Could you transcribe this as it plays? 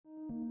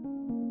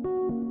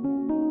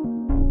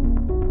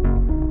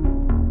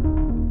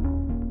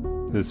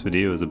This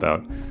video is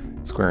about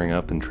squaring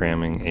up and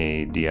tramming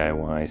a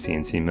DIY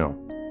CNC mill.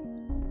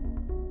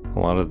 A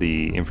lot of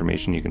the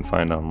information you can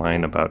find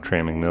online about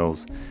tramming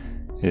mills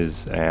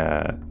is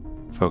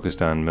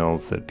focused on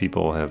mills that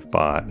people have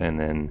bought and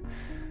then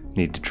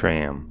need to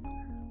tram.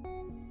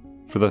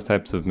 For those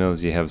types of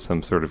mills, you have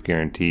some sort of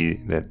guarantee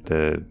that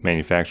the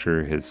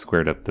manufacturer has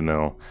squared up the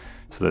mill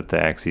so that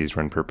the axes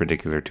run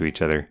perpendicular to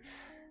each other.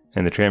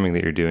 And the tramming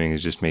that you're doing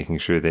is just making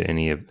sure that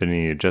any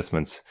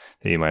adjustments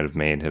that you might have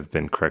made have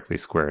been correctly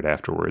squared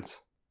afterwards.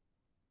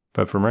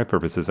 But for my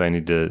purposes, I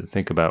need to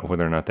think about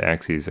whether or not the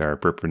axes are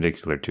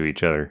perpendicular to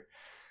each other.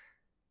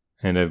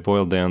 And I've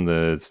boiled down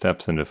the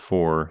steps into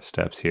 4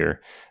 steps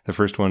here. The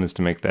first one is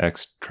to make the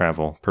X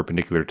travel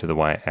perpendicular to the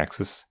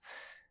Y-axis.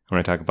 When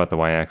I talk about the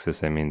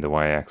Y-axis, I mean the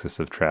Y-axis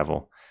of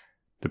travel.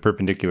 The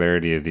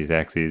perpendicularity of these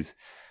axes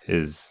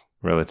is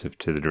relative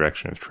to the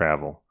direction of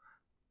travel.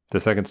 The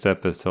second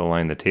step is to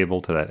align the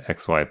table to that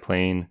XY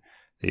plane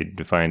that you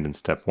defined in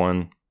step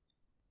 1.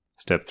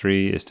 Step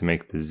 3 is to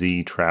make the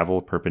Z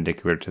travel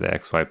perpendicular to the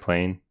XY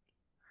plane.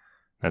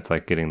 That's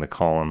like getting the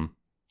column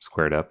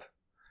squared up.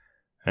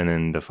 And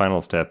then the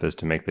final step is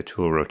to make the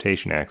tool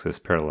rotation axis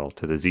parallel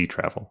to the Z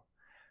travel.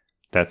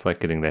 That's like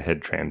getting the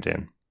head trammed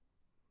in.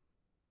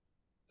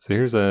 So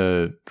here's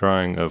a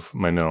drawing of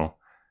my mill,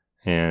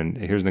 and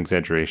here's an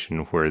exaggeration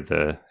where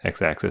the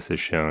x-axis is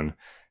shown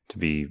to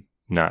be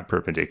not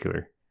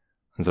perpendicular.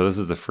 And so this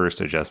is the first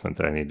adjustment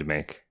that I need to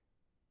make.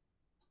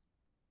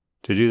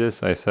 To do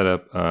this, I set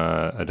up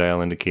a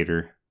dial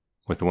indicator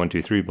with the 1,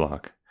 2, 3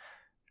 block.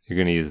 You're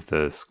going to use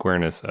the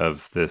squareness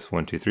of this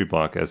 1, 2, 3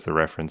 block as the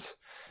reference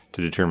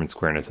to determine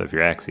squareness of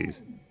your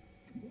axes.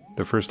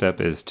 The first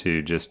step is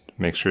to just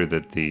make sure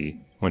that the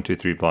 1, 2,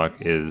 3 block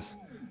is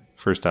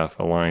first off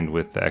aligned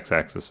with the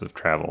x-axis of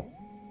travel.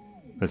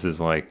 This is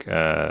like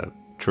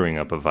truing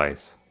up a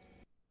vise.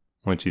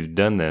 Once you've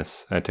done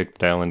this, I took the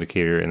dial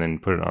indicator and then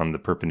put it on the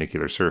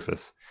perpendicular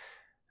surface,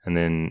 and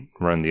then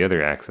run the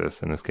other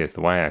axis, in this case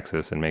the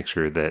y-axis, and make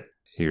sure that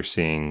you're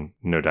seeing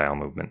no dial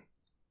movement.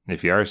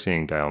 If you are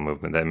seeing dial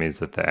movement, that means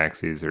that the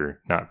axes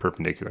are not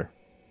perpendicular.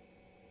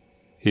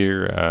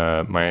 Here,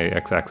 my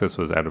x-axis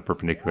was out of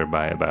perpendicular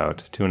by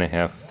about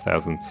 2.5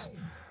 thousandths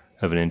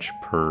of an inch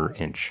per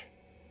inch.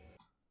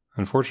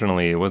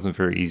 Unfortunately, it wasn't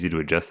very easy to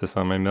adjust this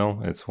on my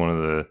mill. It's one of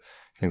the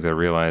things I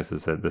realized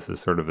is that this is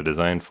sort of a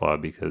design flaw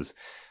because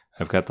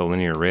I've got the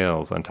linear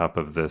rails on top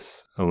of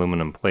this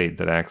aluminum plate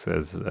that acts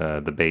as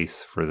the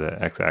base for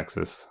the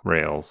x-axis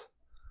rails.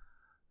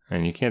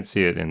 And you can't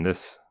see it in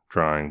this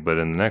drawing, but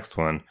in the next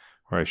one,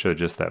 where I show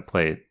just that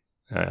plate,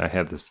 I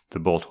have the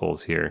bolt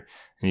holes here.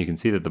 And you can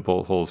see that the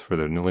bolt holes for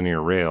the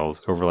linear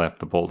rails overlap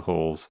the bolt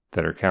holes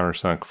that are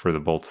countersunk for the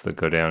bolts that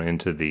go down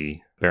into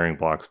the bearing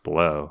blocks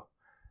below.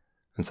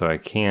 And so I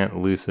can't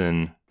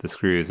loosen the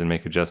screws and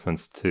make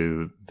adjustments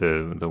to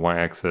the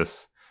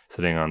y-axis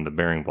sitting on the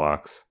bearing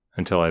blocks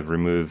until I've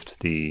removed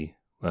the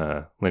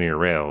linear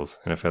rails.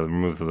 And if I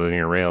remove the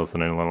linear rails,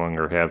 then I no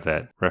longer have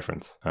that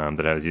reference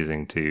that I was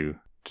using to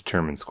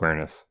determine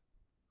squareness.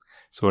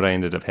 So what I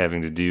ended up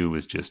having to do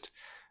was just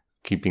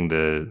keeping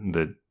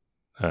the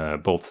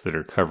bolts that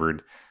are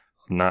covered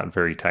not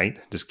very tight,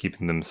 just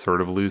keeping them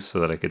sort of loose so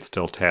that I could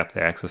still tap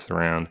the axis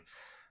around,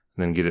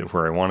 then get it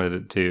where I wanted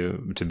it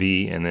to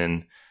be, and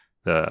then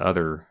the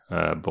other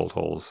bolt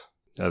holes,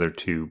 the other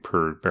 2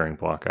 per bearing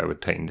block, I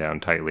would tighten down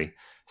tightly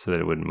so that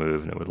it wouldn't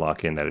move and it would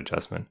lock in that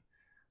adjustment.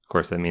 Of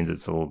course, that means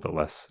it's a little bit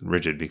less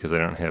rigid because I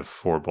don't have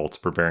 4 bolts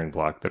per bearing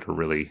block that are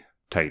really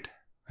tight.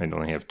 I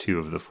only have 2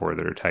 of the 4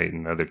 that are tight,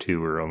 and the other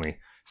 2 are only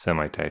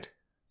semi-tight.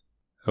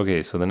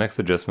 Okay, so the next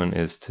adjustment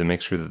is to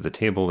make sure that the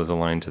table is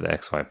aligned to the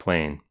XY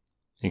plane.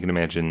 You can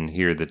imagine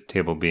here the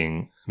table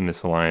being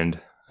misaligned.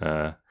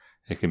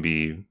 It can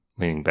be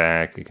leaning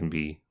back, it can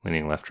be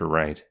leaning left or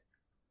right.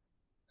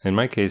 In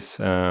my case,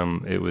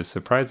 it was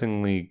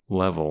surprisingly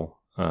level,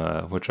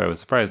 which I was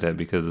surprised at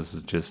because this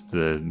is just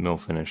the mill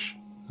finish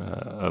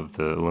of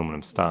the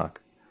aluminum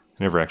stock.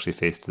 I never actually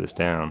faced this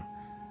down.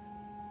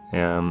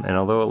 And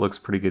although it looks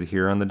pretty good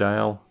here on the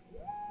dial,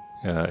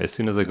 as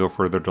soon as I go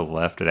further to the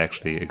left,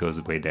 it goes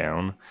way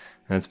down.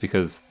 And that's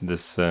because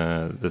this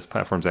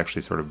platform's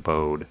actually sort of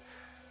bowed.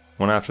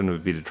 One option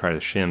would be to try to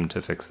shim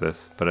to fix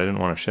this, but I didn't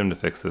want to shim to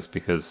fix this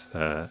because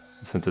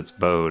since it's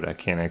bowed, I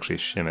can't actually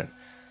shim it.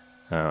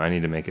 I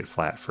need to make it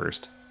flat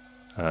first.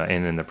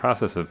 And in the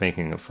process of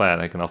making it flat,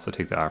 I can also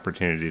take the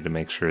opportunity to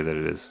make sure that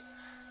it is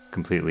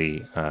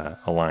completely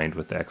aligned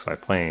with the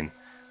XY plane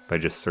by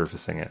just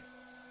surfacing it.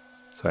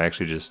 So I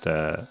actually just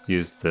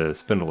used the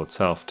spindle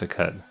itself to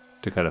cut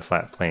a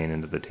flat plane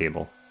into the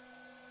table.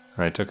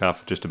 And I took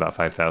off just about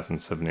 5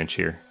 thousandths of an inch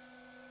here.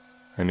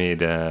 I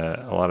made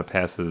a lot of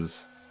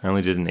passes. I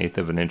only did 1/8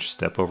 of an inch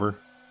step over,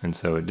 and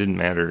so it didn't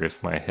matter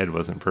if my head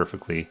wasn't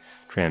perfectly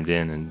trammed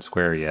in and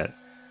square yet,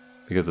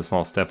 because the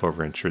small step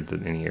over ensured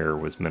that any error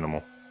was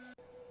minimal.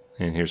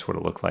 And here's what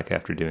it looked like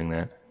after doing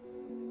that.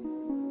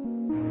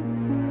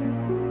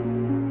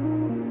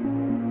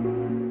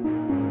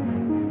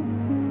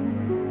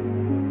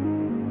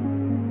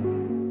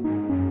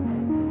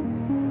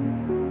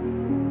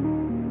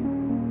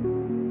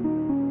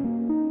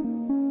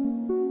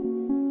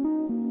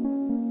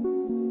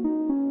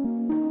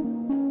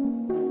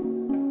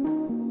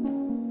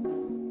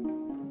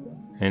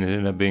 and it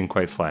ended up being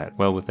quite flat,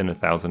 well within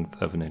 1/1000th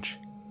of an inch.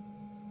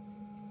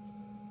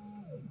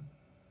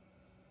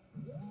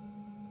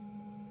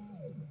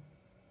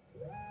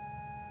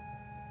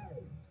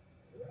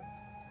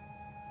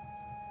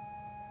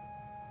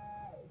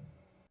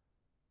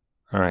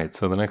 Alright,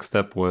 so the next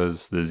step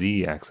was the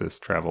z-axis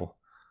travel,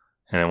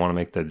 and I want to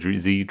make the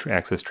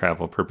z-axis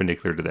travel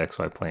perpendicular to the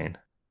xy plane.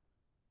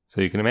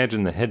 So you can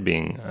imagine the head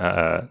being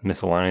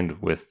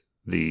misaligned with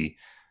the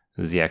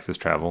z-axis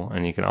travel,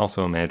 and you can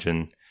also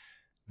imagine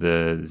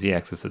the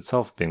z-axis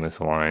itself being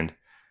misaligned,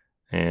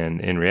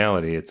 and in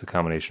reality it's a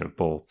combination of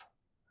both.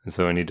 And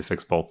so I need to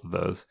fix both of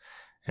those.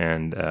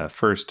 And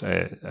first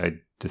I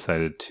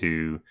decided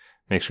to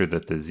make sure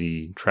that the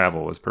z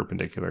travel was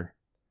perpendicular.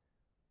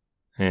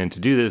 And to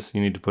do this, you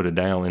need to put a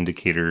dial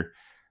indicator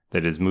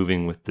that is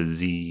moving with the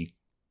z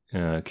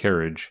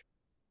carriage.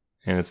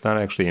 And it's not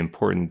actually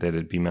important that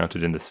it be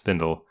mounted in the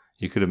spindle.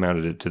 You could have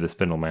mounted it to the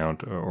spindle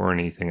mount or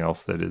anything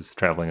else that is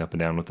traveling up and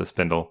down with the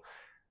spindle.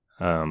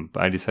 But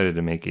I decided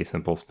to make a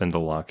simple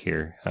spindle lock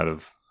here out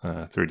of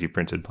 3D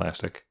printed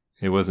plastic.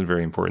 It wasn't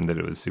very important that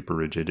it was super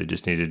rigid. It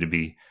just needed to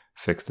be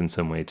fixed in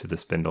some way to the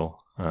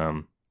spindle.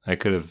 I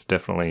could have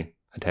definitely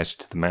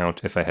attached it to the mount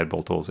if I had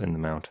bolt holes in the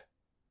mount.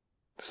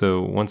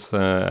 So once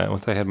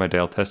I had my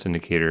dial test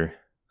indicator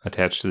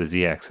attached to the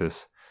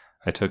z-axis,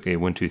 I took a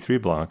 1, 2, 3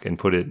 block and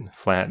put it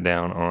flat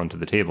down onto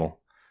the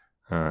table.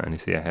 And you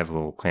see I have a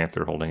little clamp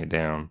there holding it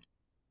down.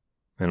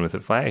 And with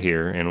it flat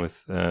here, and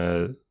with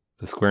the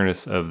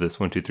squareness of this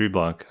 1, 2, 3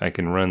 block, I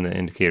can run the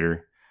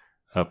indicator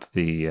up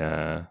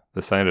the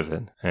side of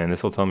it. And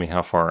this will tell me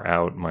how far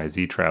out my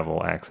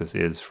z-travel axis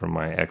is from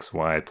my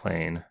xy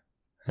plane.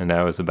 And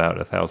I was about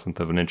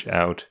 1/1000th of an inch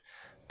out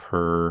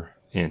per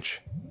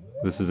inch.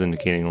 This is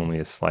indicating only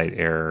a slight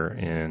error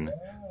in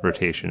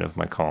rotation of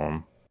my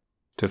column.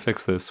 To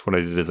fix this, what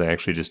I did is I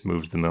actually just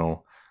moved the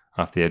mill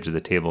off the edge of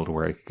the table to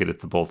where I could get at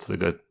the bolts that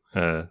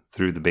go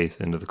through the base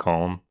end of the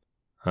column.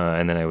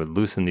 And then I would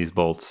loosen these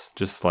bolts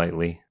just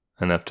slightly,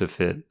 enough to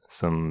fit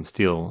some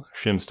steel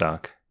shim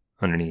stock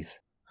underneath.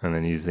 And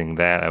then using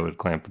that, I would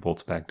clamp the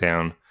bolts back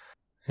down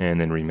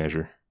and then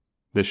remeasure.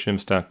 This shim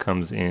stock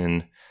comes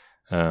in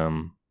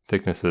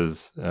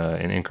thicknesses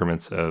in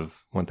increments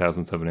of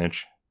 1/1000th of an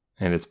inch,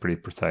 and it's pretty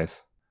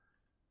precise.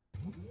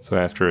 So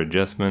after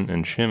adjustment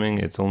and shimming,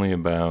 it's only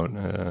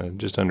about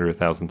just under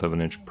 1/1000th of an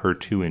inch per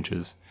 2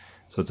 inches.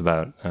 So it's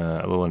about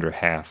a little under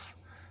half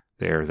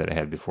the error that I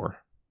had before.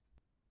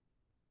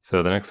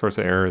 So the next source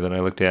of error that I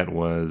looked at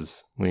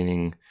was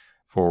leaning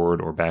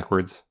forward or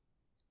backwards.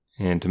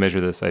 And to measure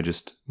this, I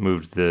just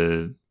moved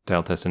the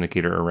dial test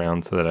indicator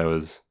around so that I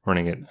was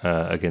running it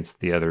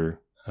against the other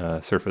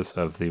surface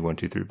of the 1,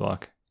 2, 3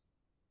 block.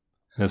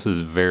 And this was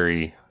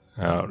very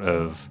out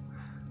of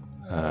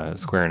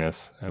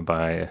squareness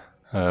by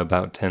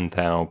about 10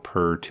 thou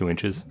per 2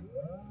 inches,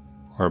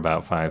 or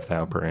about 5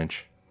 thou per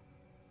inch.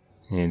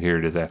 And here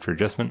it is after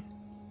adjustment.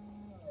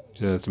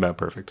 Just about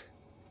perfect.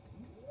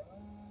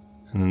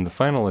 And then the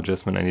final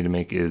adjustment I need to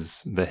make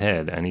is the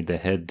head. I need the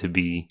head to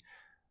be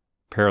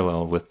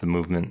parallel with the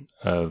movement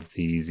of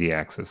the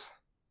z-axis.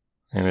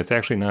 And it's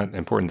actually not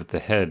important that the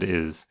head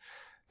is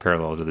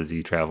parallel to the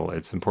z-travel.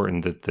 It's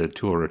important that the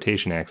tool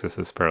rotation axis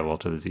is parallel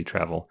to the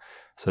z-travel.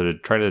 So to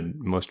try to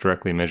most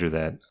directly measure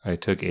that, I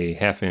took a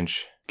 1/2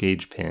 inch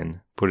gauge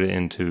pin, put it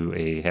into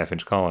a 1/2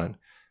 inch collet.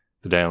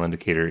 The dial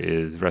indicator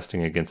is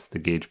resting against the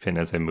gauge pin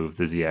as I move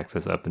the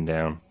z-axis up and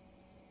down.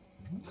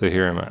 So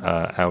here I'm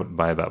out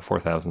by about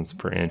 4/1000ths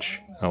per inch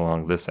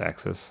along this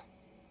axis.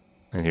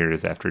 And here it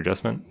is after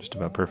adjustment, just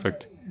about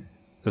perfect.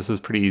 This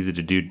is pretty easy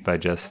to do by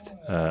just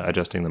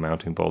adjusting the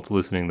mounting bolts,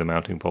 loosening the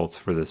mounting bolts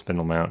for the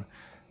spindle mount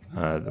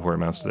where it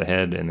mounts to the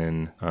head, and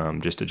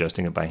then just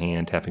adjusting it by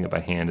hand, tapping it by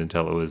hand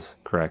until it was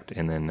correct,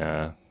 and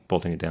then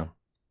bolting it down.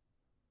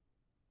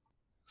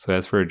 So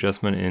as for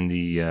adjustment in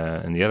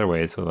the other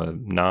way, so the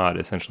nod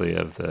essentially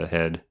of the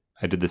head,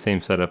 I did the same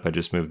setup. I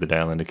just moved the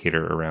dial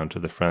indicator around to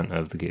the front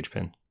of the gauge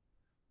pin.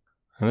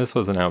 And this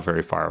wasn't out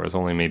very far. It was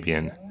only maybe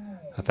in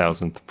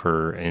 1/1000th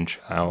per inch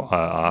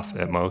off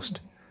at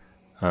most.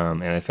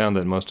 And I found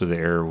that most of the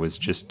error was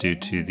just due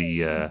to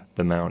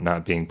the mount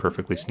not being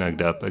perfectly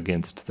snugged up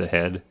against the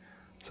head.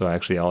 So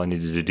actually all I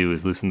needed to do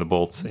is loosen the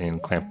bolts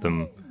and clamp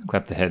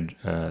the head,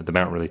 the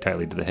mount really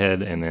tightly to the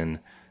head, and then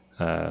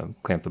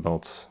clamp the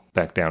bolts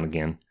back down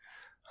again.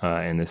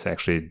 And this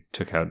actually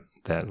took out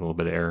that little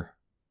bit of error.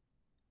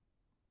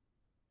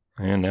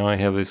 And now I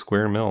have a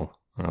square mill.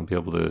 I'll be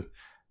able to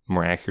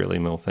more accurately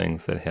mill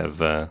things that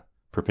have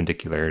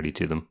perpendicularity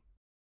to them.